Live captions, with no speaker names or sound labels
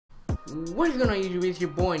What is going on YouTube? It's your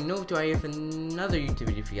boy Noto here for another YouTube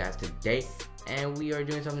video for you guys today, and we are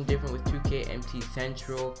doing something different with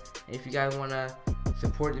 2KMTCentral. And if you guys want to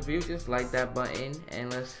support the video, just like that button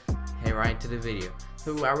and let's head right into the video.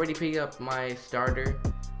 So I already picked up my starter,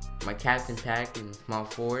 my captain pack and small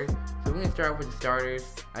forward. So we're going to start off with the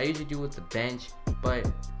starters. I usually do with the bench, but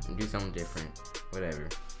I'm do something different. Whatever.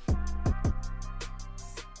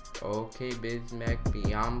 Okay, Bismack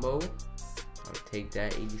Biombo. I'll take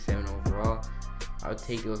that. 87 overall. I'll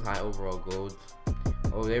take those high overall golds.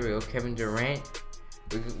 Oh, there we go. Kevin Durant.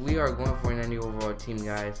 We are going for a 90 overall team,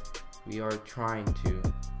 guys. We are trying to.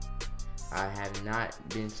 I have not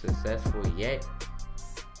been successful yet.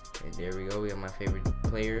 And there we go. We have my favorite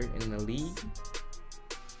player in the league.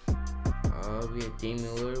 We have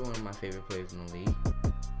Damian Lillard, one of my favorite players in the league.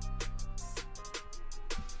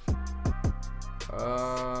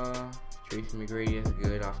 Tracy McGrady is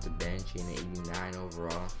good off the bench in 89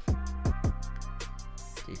 overall.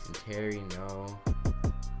 Jason Terry, no.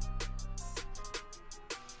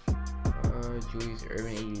 Julius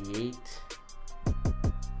Irvin, 88.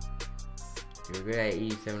 You're good at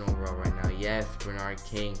 87 overall right now. Yes, Bernard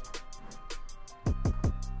King.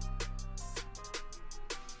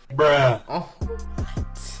 Bruh. Oh,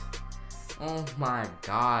 what? Oh my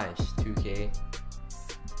gosh, 2K.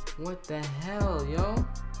 What the hell, yo?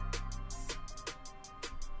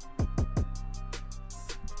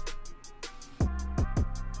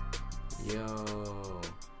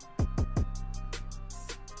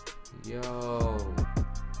 Yo,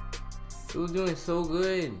 it was doing so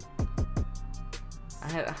good. I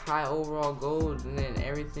had a high overall gold, and then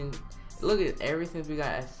everything. Look at everything we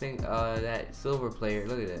got. I think that silver player.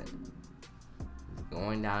 Look at that. It's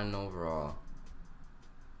going down in overall.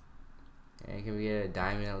 And can we get a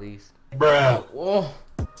diamond at least? Bruh. Oh,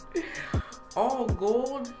 all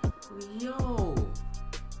gold. Yo,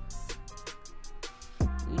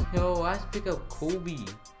 I should pick up Kobe.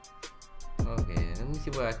 Okay, let me see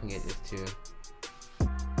what I can get this to.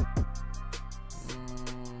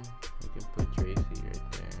 We can put Tracy right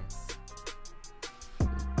there.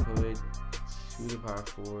 Put shooter power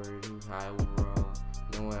forward, who's high overall.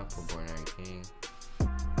 No way I put Bernard King.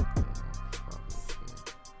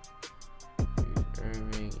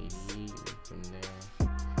 Irving, 88, from there.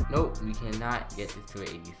 Nope, we cannot get this to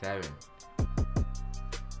 87.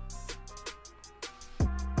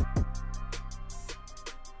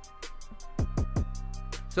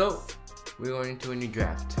 So, we're going into a new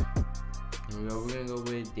draft. Here we go. We're going to go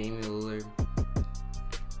with Damian Lillard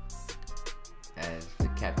as the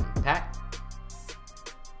captain pack.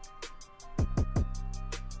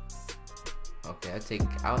 Okay,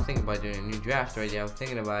 I was thinking about doing a new draft right there. I was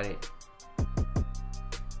thinking about it.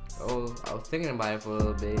 Oh, I was thinking about it for a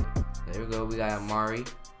little bit. There we go. We got Amari.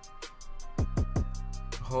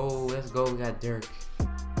 Oh, let's go. We got Dirk.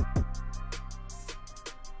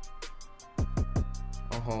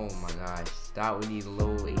 Oh my gosh, stop with these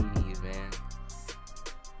low 80s, man.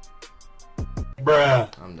 Bruh.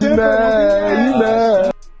 I'm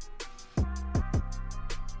done.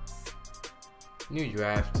 New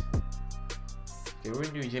draft. Okay, we're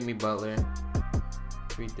gonna do Jimmy Butler.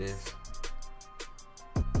 Read this.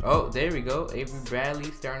 Oh, there we go. Avery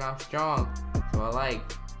Bradley starting off strong. So I like.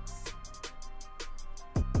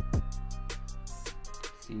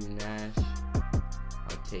 Steve Nash.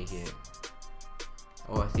 I'll take it.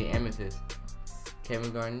 Oh, I see Amethyst.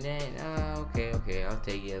 Kevin Garnett. Okay, I'll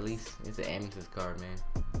take it. At least it's an Amethyst card, man.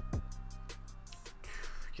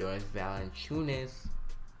 Jonas Valanciunas.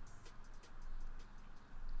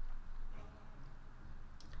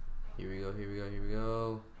 Here we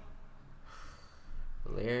go.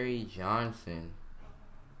 Larry Johnson.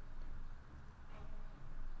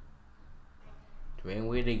 Dwayne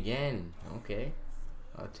Wade again. Okay,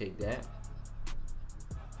 I'll take that.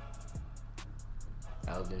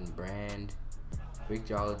 Elden Brand,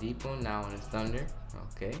 Victor Oladipo now on the Thunder.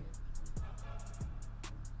 Okay.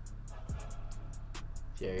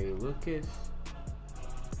 Jerry Lucas.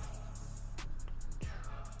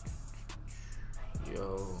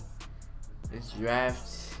 Yo, this draft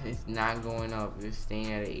is not going up. It's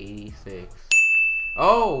staying at 86.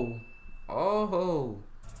 Oh,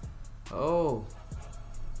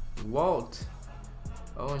 Walt.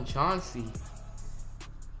 Oh, and Chauncey.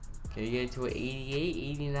 Can you get it to an 88,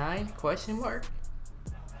 89? Question mark?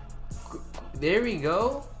 There we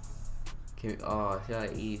go. Oh, it's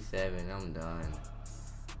at 87. I'm done.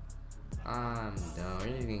 We're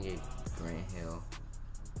just gonna get Grant Hill.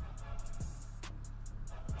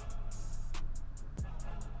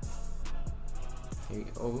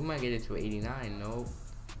 Oh, we might get it to 89. Nope.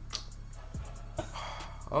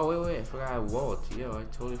 Oh wait, I forgot Walt. Yo, I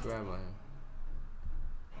totally forgot about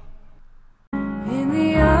him. In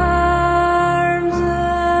the arms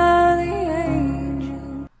of the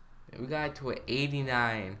angel. We got to an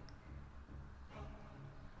 89.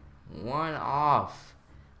 One off,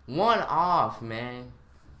 man.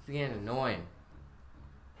 It's getting annoying.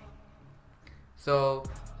 So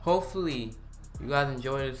hopefully you guys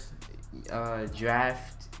enjoy this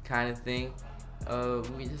draft kind of thing.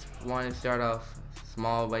 We just want to start off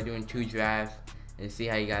small by doing 2 drafts and see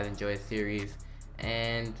how you guys enjoy the series.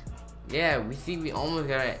 And yeah, we almost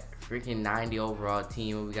got a freaking 90 overall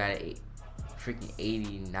team, but we got a freaking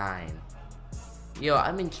 89. Yo,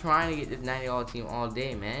 I've been trying to get this 90 overall team all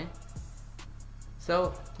day, man.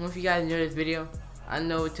 So hope you guys enjoyed this video. I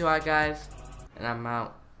know it's alright, guys, and I'm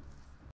out.